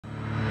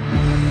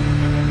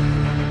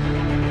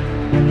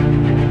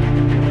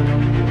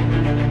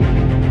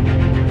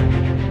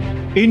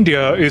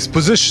India is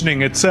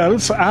positioning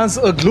itself as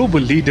a global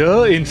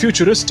leader in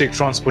futuristic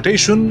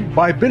transportation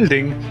by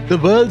building the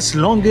world's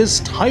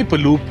longest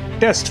Hyperloop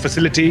test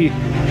facility.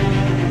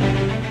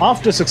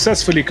 After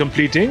successfully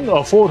completing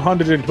a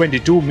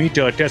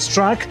 422-meter test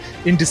track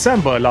in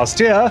December last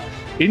year,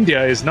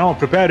 India is now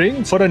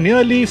preparing for a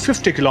nearly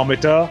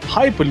 50-kilometer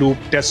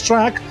Hyperloop test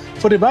track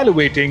for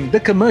evaluating the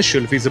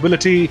commercial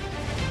feasibility.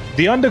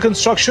 The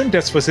under-construction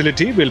test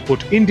facility will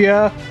put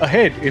India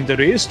ahead in the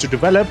race to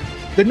develop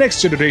the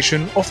next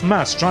generation of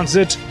mass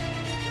transit.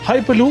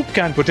 Hyperloop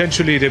can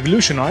potentially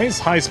revolutionize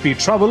high-speed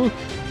travel.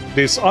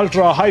 This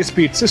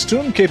ultra-high-speed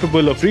system,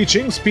 capable of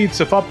reaching speeds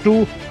of up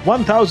to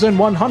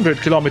 1,100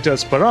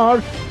 kilometers per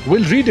hour,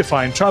 will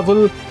redefine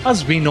travel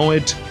as we know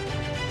it.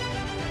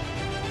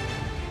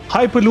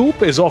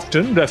 Hyperloop is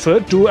often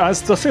referred to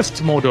as the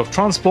fifth mode of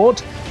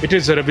transport. It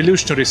is a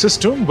revolutionary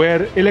system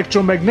where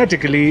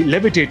electromagnetically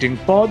levitating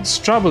pods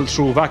travel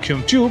through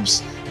vacuum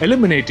tubes,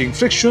 eliminating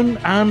friction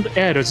and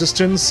air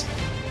resistance.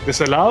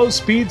 This allows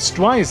speeds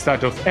twice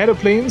that of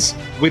aeroplanes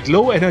with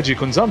low energy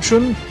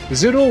consumption,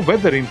 zero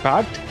weather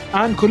impact,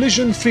 and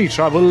collision-free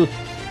travel.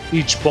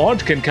 Each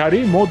pod can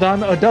carry more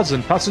than a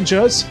dozen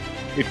passengers.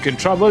 It can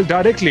travel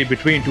directly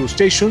between two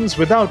stations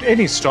without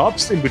any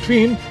stops in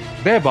between,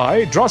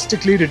 thereby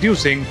drastically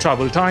reducing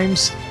travel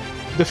times.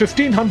 The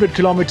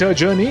 1,500-kilometer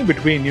journey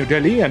between New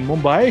Delhi and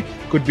Mumbai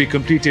could be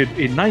completed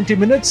in 90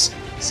 minutes.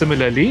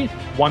 Similarly,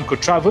 one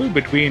could travel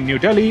between New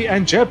Delhi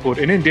and Jaipur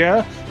in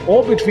India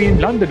or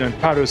between London and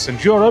Paris in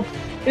Europe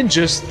in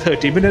just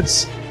 30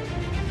 minutes.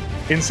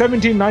 In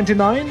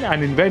 1799,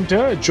 an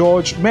inventor,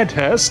 George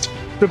Medhurst,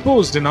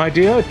 proposed an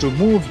idea to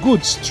move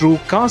goods through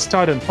cast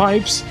iron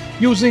pipes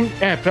using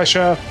air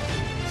pressure.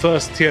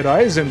 First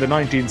theorized in the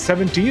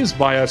 1970s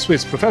by a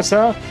Swiss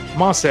professor,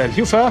 Marcel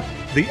Huffer,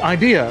 the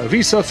idea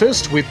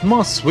resurfaced with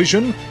Musk's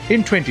vision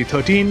in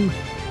 2013.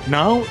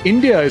 Now,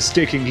 India is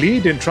taking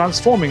lead in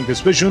transforming this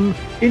vision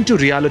into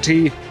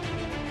reality.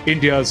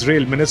 India's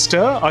Rail Minister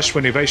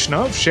Ashwini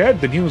Vaishnaw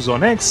shared the news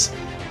on X.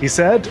 He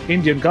said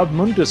Indian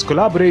government is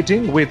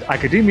collaborating with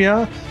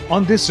academia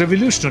on this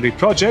revolutionary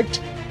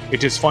project.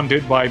 It is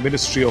funded by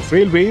Ministry of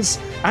Railways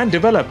and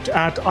developed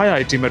at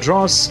IIT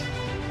Madras.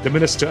 The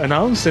minister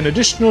announced an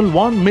additional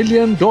 $1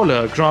 million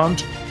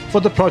grant for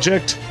the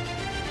project.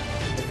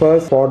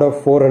 First pod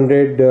of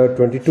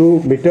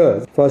 422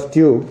 meters, first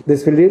tube.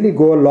 This will really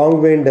go a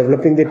long way in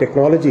developing the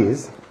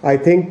technologies. I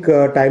think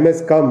time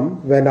has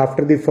come when,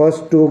 after the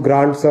first two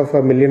grants of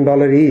 $1 million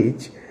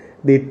each,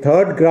 the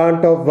third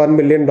grant of $1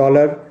 million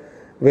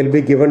will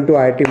be given to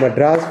IIT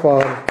Madras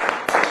for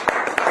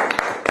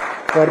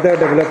further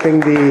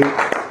developing the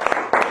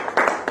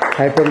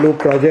Hyperloop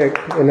project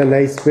in a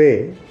nice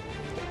way.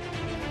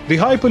 The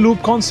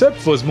Hyperloop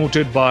concept was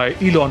mooted by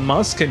Elon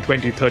Musk in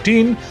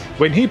 2013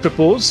 when he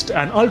proposed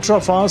an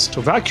ultra-fast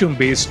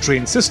vacuum-based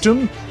train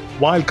system,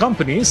 while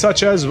companies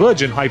such as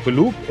Virgin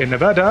Hyperloop in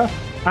Nevada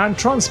and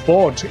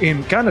Transport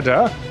in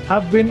Canada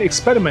have been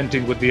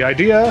experimenting with the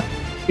idea.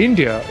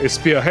 India is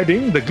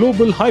spearheading the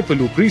global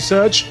Hyperloop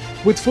research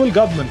with full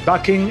government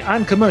backing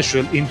and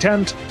commercial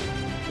intent.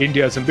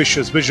 India's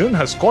ambitious vision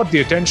has caught the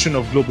attention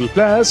of global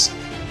players.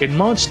 In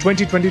March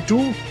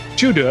 2022,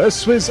 Tudor's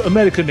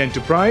Swiss-American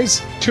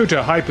enterprise,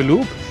 Tutor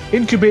Hyperloop,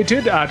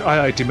 incubated at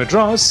IIT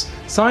Madras,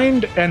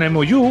 signed an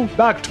MOU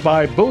backed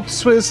by both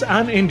Swiss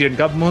and Indian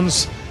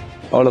governments.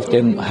 All of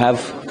them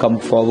have come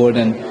forward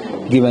and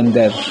given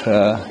their,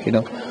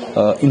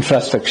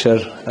 infrastructure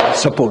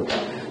support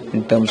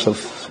in terms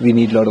of we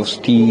need a lot of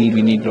steel,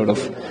 we need a lot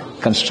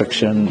of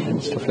construction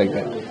and stuff like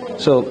that.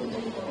 So,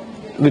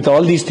 with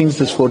all these things,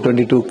 this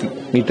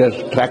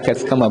 422-meter track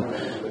has come up,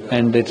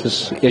 and it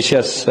is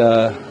Asia's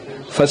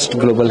first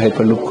global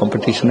Hyperloop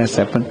competition has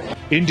happened.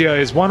 India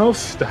is one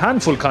of the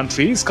handful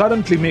countries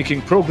currently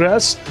making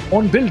progress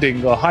on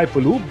building a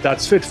Hyperloop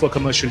that's fit for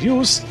commercial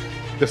use.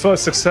 The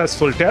first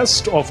successful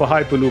test of a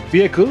Hyperloop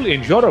vehicle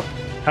in Europe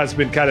has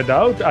been carried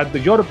out at the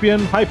European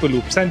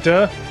Hyperloop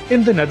Center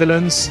in the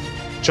Netherlands.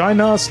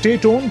 China's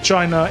state-owned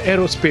China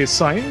Aerospace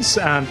Science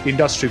and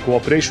Industry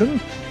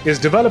Corporation is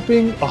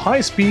developing a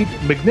high-speed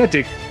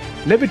magnetic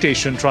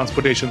levitation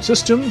transportation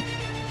system.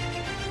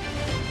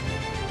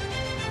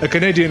 A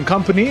Canadian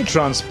company,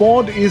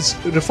 Transport, is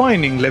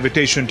refining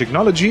levitation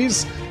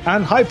technologies,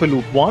 and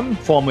Hyperloop One,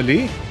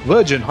 formerly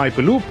Virgin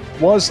Hyperloop,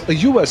 was a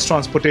US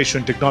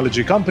transportation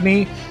technology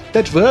company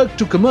that worked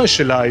to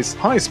commercialize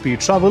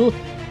high-speed travel.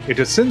 It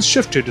has since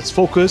shifted its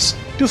focus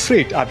to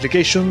freight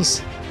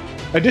applications.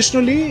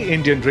 Additionally,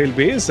 Indian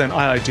Railways and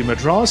IIT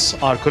Madras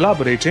are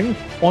collaborating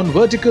on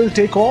vertical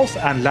takeoff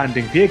and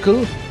landing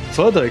vehicle,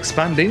 further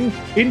expanding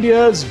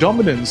India's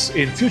dominance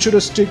in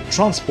futuristic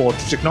transport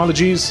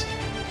technologies.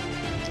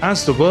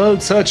 As the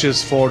world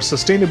searches for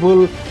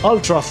sustainable,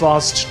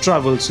 ultra-fast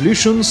travel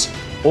solutions,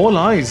 all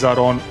eyes are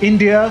on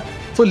India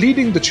for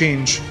leading the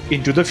change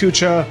into the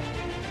future.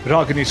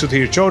 Ragini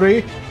Sudhir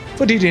Chaure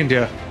for DD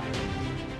India.